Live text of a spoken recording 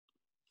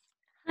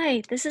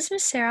Hi, this is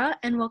Miss Sarah,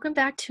 and welcome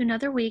back to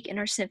another week in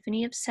our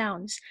Symphony of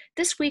Sounds.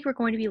 This week, we're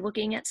going to be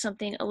looking at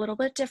something a little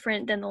bit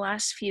different than the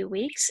last few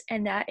weeks,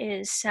 and that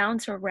is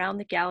sounds from around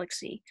the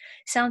galaxy,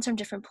 sounds from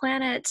different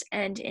planets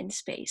and in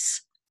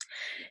space.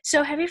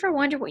 So, have you ever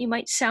wondered what you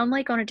might sound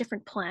like on a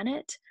different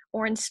planet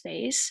or in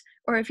space?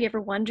 Or have you ever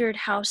wondered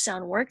how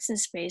sound works in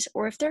space,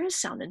 or if there is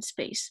sound in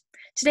space?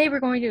 Today, we're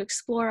going to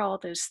explore all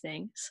those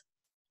things.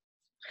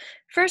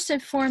 First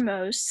and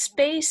foremost,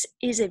 space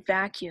is a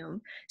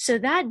vacuum, so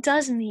that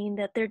does mean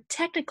that there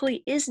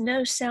technically is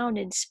no sound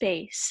in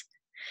space.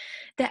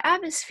 The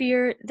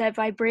atmosphere that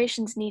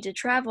vibrations need to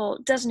travel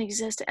doesn't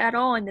exist at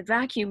all in the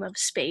vacuum of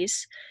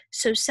space,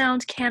 so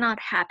sound cannot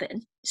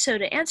happen. So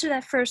to answer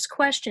that first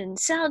question,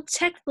 sound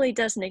technically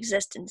doesn't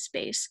exist in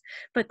space,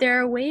 but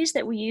there are ways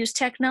that we use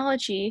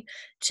technology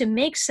to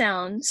make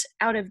sounds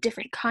out of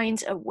different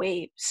kinds of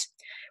waves.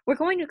 We're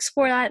going to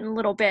explore that in a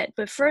little bit,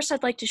 but first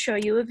I'd like to show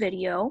you a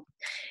video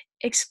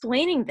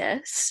explaining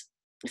this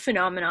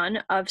phenomenon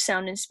of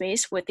sound in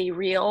space with a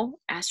real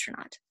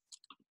astronaut.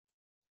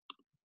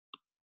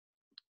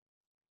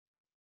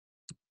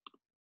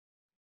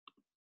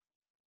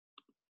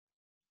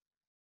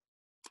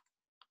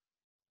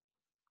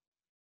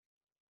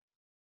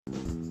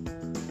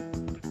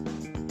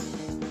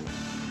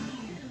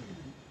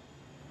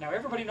 Now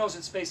everybody knows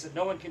in space that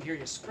no one can hear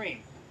you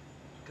scream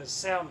because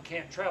sound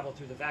can't travel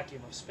through the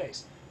vacuum of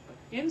space. But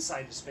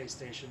inside the space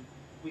station,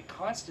 we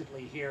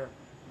constantly hear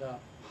the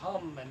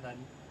hum and the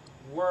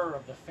whir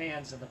of the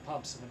fans and the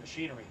pumps and the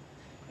machinery.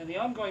 And the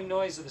ongoing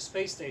noise of the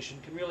space station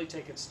can really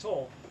take its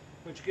toll,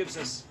 which gives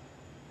us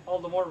all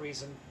the more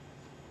reason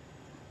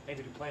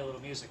maybe to play a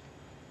little music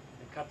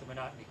and cut the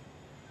monotony.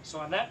 So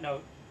on that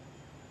note,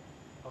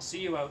 I'll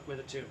see you out with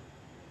a tune.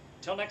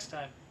 Till next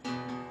time.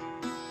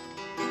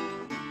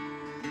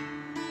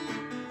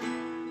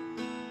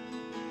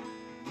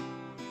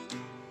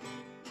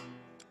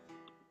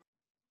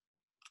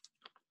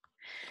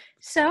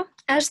 So,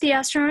 as the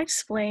astronaut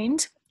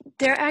explained,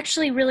 there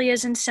actually really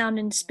isn't sound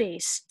in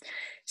space.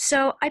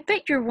 So, I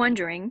bet you're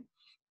wondering,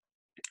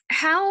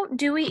 how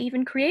do we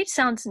even create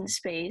sounds in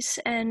space?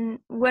 And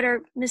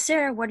Miss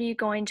Sarah, what are you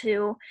going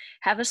to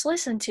have us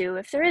listen to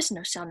if there is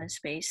no sound in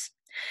space?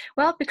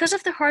 Well, because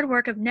of the hard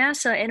work of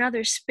NASA and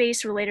other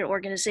space-related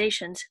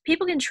organizations,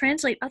 people can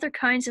translate other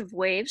kinds of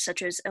waves,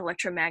 such as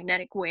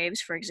electromagnetic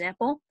waves, for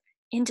example,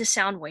 into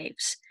sound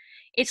waves.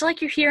 It's like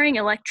you're hearing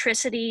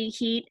electricity,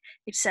 heat,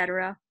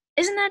 etc.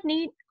 Isn't that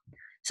neat?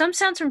 Some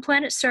sounds from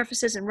planet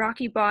surfaces and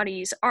rocky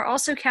bodies are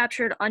also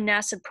captured on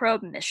NASA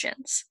probe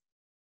missions.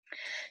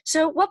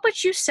 So, what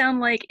would you sound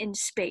like in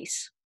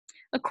space?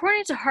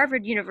 According to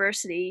Harvard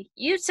University,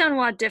 you'd sound a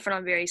lot different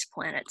on various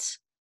planets.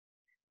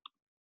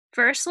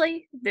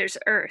 Firstly, there's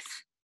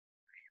Earth.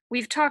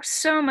 We've talked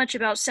so much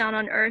about sound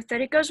on Earth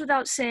that it goes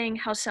without saying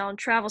how sound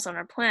travels on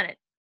our planet.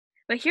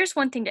 But here's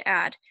one thing to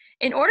add.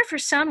 In order for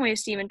sound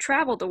waves to even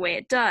travel the way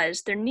it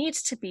does, there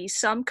needs to be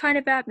some kind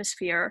of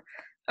atmosphere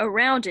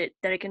around it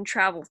that it can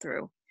travel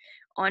through.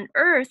 On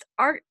Earth,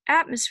 our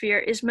atmosphere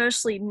is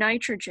mostly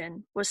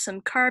nitrogen with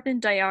some carbon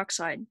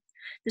dioxide.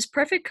 This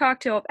perfect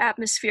cocktail of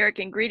atmospheric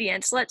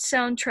ingredients lets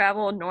sound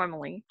travel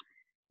normally.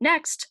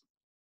 Next,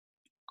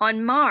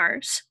 on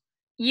Mars,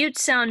 you'd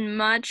sound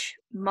much,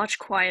 much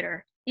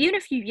quieter. Even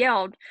if you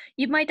yelled,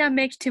 you might not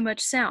make too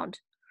much sound.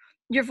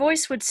 Your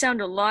voice would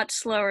sound a lot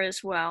slower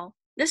as well.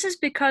 This is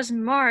because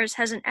Mars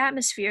has an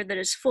atmosphere that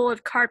is full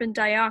of carbon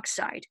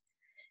dioxide.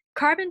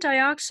 Carbon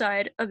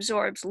dioxide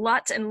absorbs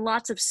lots and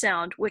lots of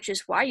sound, which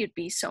is why you'd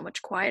be so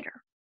much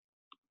quieter.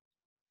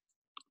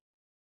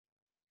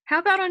 How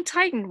about on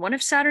Titan, one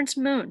of Saturn's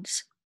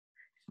moons?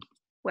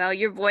 Well,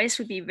 your voice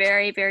would be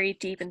very, very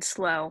deep and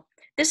slow.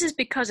 This is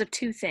because of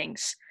two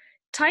things.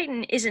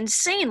 Titan is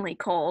insanely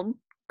cold,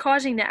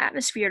 causing the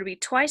atmosphere to be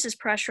twice as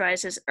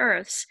pressurized as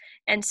Earth's,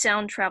 and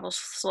sound travels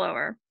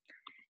slower.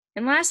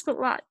 And last but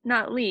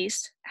not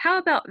least, how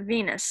about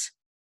Venus?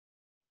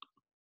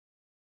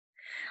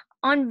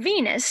 On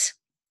Venus,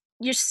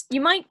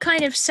 you might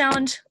kind of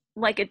sound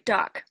like a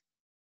duck.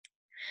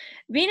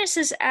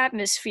 Venus's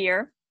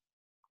atmosphere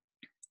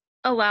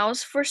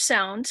allows for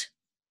sound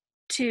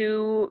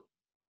to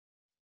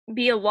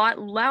be a lot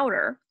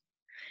louder,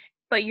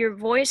 but your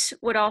voice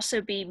would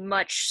also be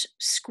much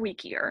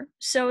squeakier.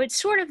 So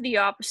it's sort of the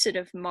opposite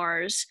of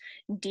Mars,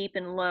 deep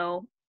and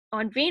low.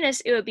 On Venus,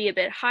 it would be a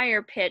bit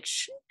higher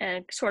pitch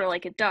and sort of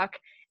like a duck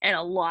and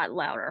a lot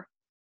louder.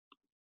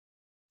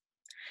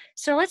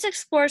 So let's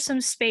explore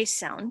some space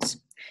sounds.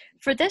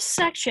 For this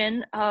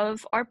section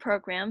of our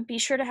program, be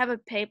sure to have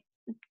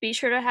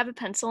a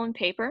pencil and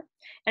paper.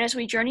 And as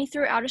we journey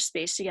through outer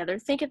space together,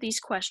 think of these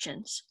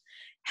questions.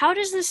 How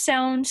does the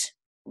sound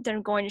that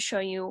I'm going to show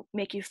you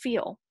make you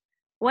feel?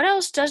 What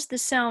else does the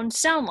sound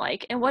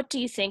like, and what do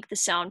you think the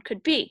sound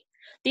could be?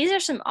 These are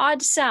some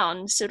odd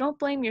sounds, so don't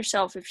blame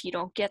yourself if you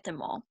don't get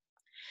them all.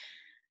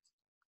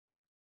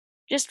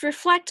 Just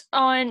reflect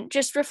on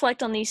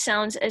these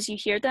sounds as you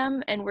hear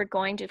them, and we're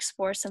going to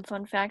explore some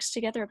fun facts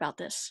together about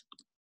this.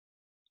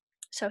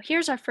 So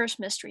here's our first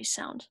mystery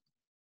sound.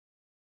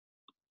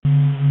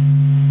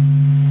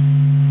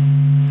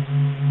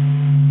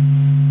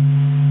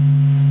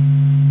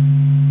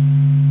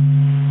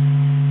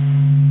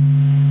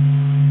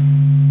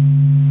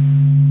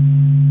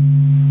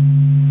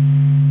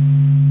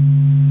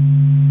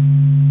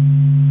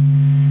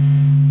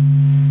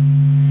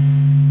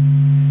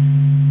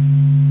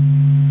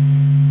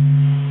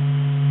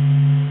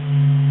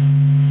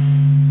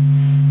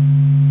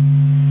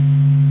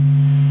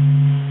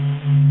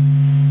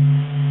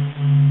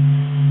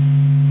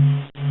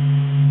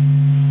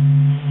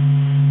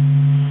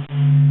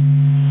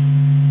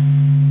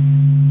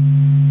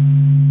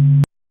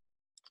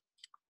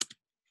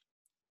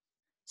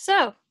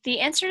 The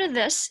answer to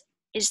this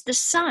is the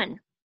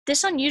sun.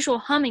 This unusual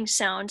humming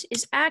sound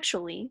is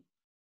actually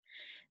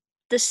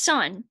the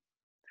sun.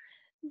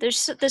 The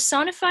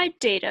sonified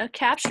data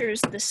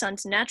captures the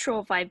sun's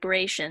natural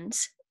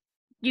vibrations.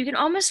 You can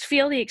almost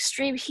feel the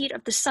extreme heat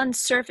of the sun's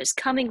surface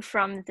coming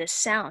from this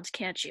sound,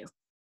 can't you?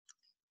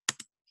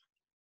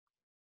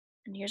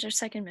 And here's our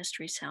second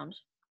mystery sound.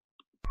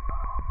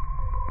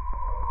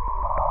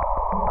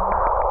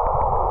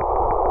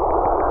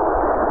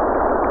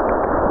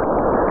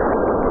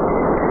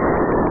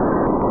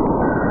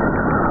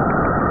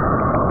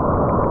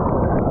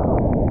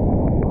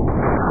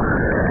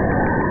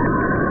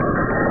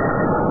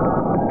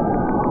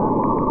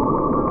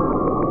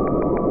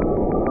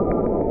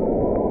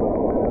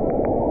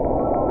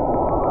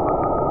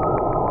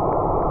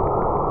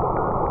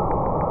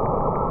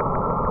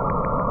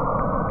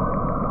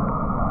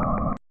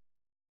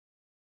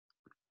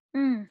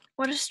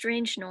 What a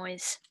strange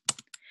noise.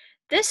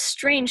 This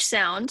strange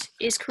sound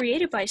is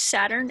created by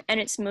Saturn and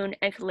its moon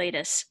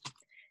Enceladus.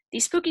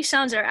 These spooky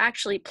sounds are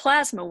actually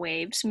plasma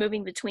waves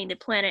moving between the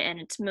planet and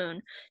its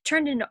moon,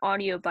 turned into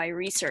audio by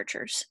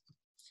researchers.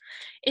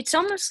 It's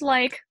almost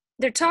like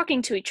they're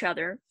talking to each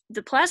other.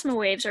 The plasma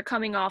waves are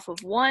coming off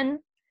of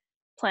one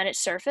planet's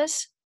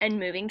surface and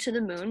moving to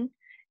the moon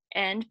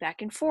and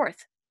back and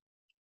forth.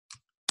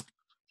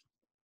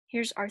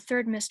 Here's our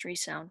third mystery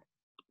sound.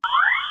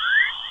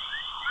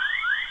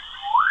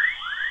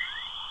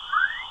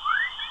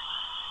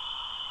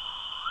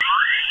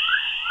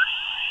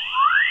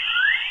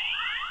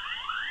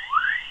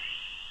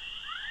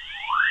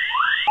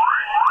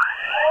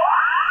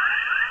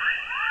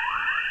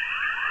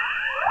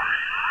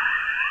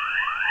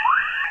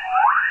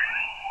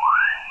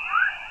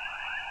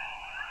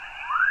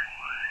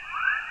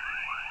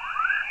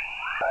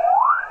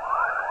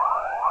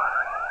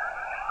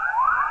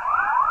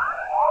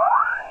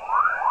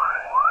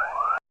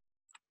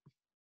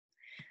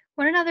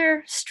 What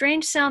another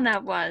strange sound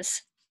that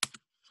was.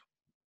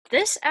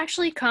 This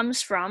actually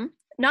comes from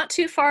not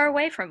too far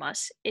away from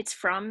us. It's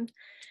from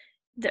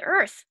the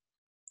Earth.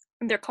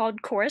 They're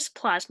called chorus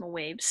plasma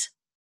waves.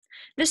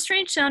 This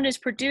strange sound is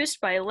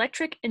produced by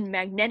electric and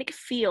magnetic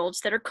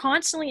fields that are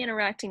constantly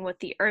interacting with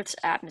the Earth's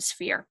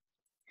atmosphere.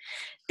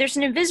 There's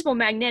an invisible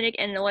magnetic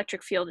and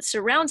electric field that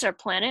surrounds our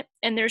planet,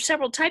 and there are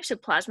several types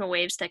of plasma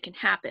waves that can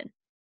happen.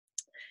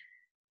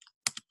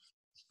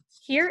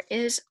 Here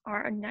is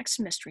our next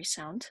mystery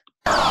sound.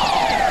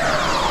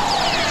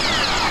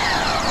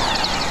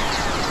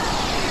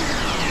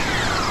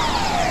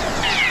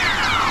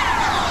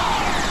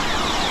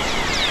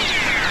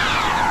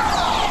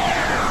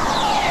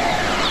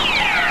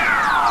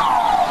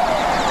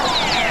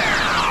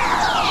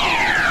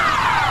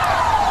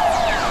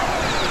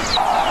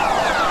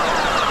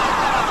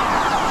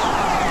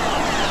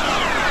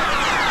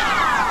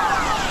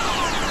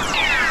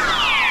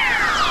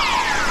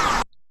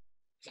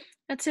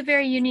 That's a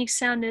very unique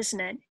sound, isn't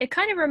it? It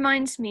kind of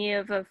reminds me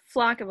of a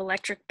flock of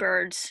electric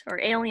birds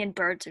or alien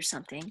birds or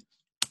something.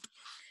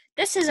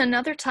 This is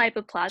another type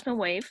of plasma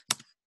wave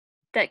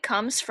that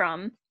comes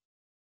from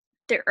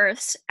the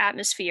Earth's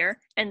atmosphere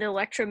and the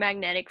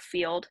electromagnetic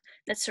field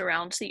that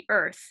surrounds the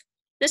Earth.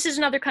 This is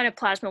another kind of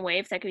plasma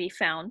wave that can be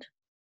found.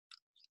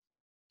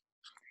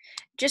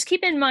 Just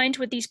keep in mind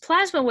with these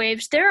plasma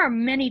waves, there are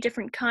many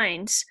different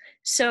kinds.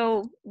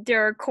 So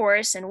there are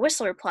chorus and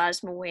Whistler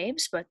plasma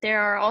waves, but there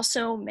are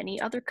also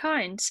many other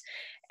kinds.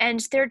 And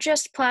they're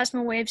just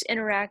plasma waves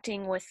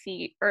interacting with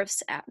the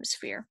Earth's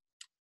atmosphere.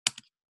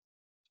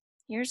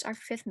 Here's our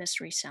fifth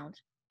mystery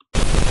sound.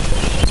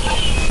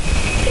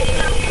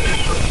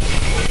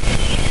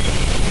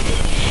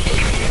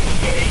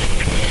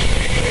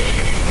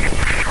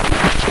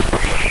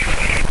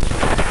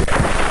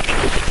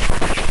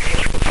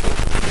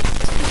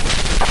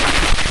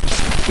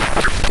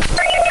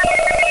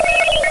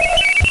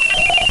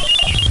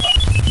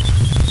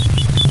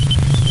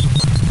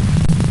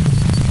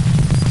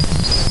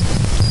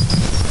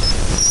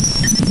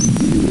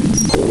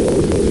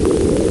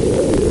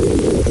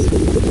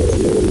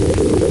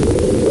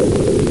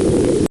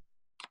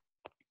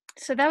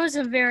 So that was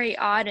a very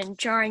odd and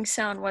jarring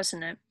sound,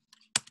 wasn't it?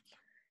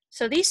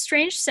 So these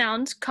strange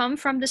sounds come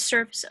from the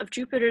surface of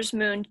Jupiter's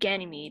moon,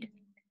 Ganymede.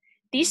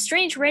 These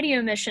strange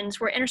radio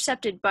emissions were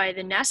intercepted by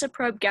the NASA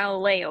probe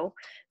Galileo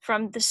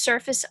from the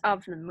surface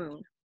of the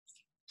moon.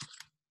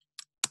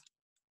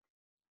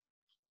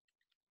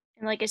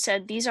 And like I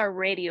said, these are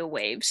radio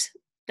waves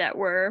that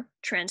were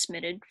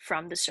transmitted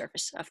from the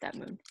surface of that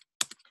moon.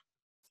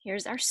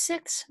 Here's our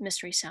sixth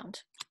mystery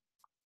sound.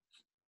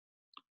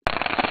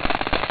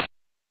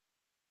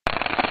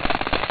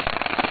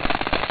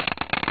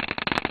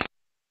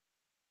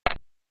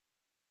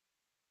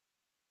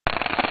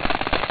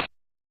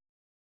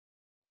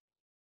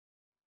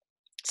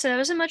 So that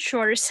was a much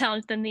shorter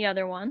sound than the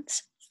other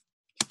ones.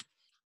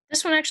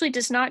 This one actually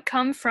does not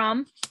come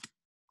from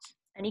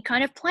any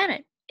kind of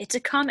planet. It's a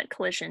comet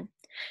collision.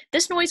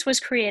 This noise was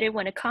created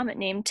when a comet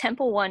named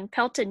Tempel 1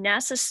 pelted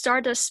NASA's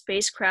Stardust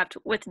spacecraft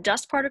with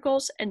dust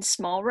particles and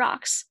small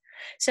rocks.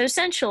 So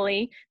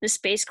essentially, the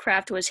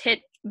spacecraft was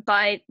hit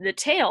by the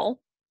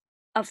tail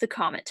of the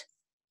comet.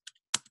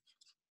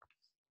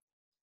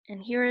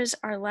 And here is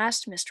our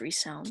last mystery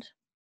sound.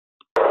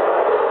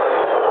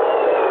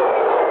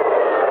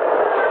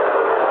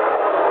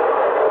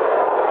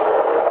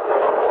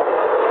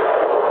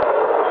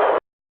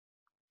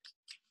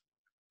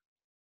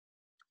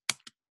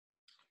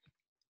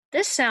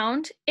 This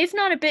sound, if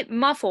not a bit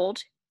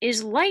muffled,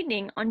 is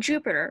lightning on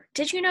Jupiter.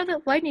 Did you know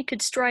that lightning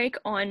could strike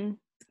on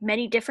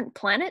many different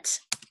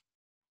planets?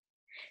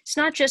 It's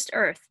not just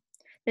Earth.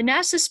 The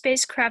NASA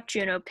spacecraft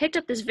Juno picked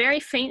up this very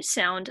faint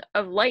sound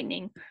of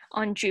lightning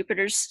on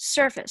Jupiter's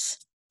surface.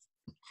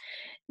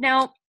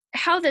 Now,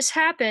 how this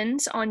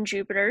happens on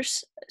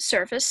Jupiter's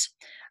surface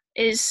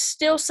is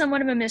still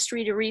somewhat of a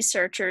mystery to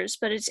researchers,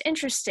 but it's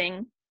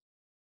interesting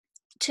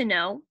to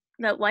know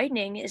that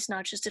lightning is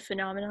not just a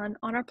phenomenon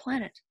on our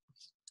planet.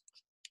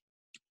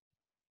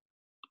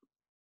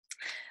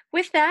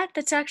 With that,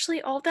 that's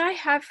actually all that I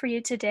have for you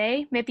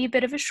today. Maybe a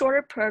bit of a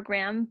shorter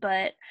program,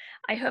 but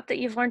I hope that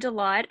you've learned a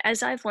lot,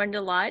 as I've learned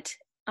a lot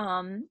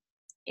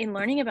in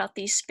learning about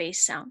these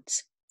space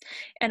sounds.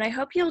 And I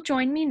hope you'll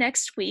join me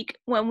next week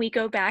when we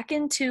go back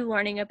into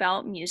learning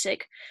about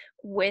music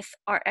with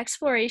our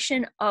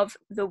exploration of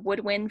the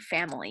woodwind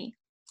family.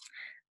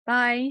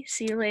 Bye.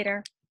 See you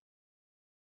later.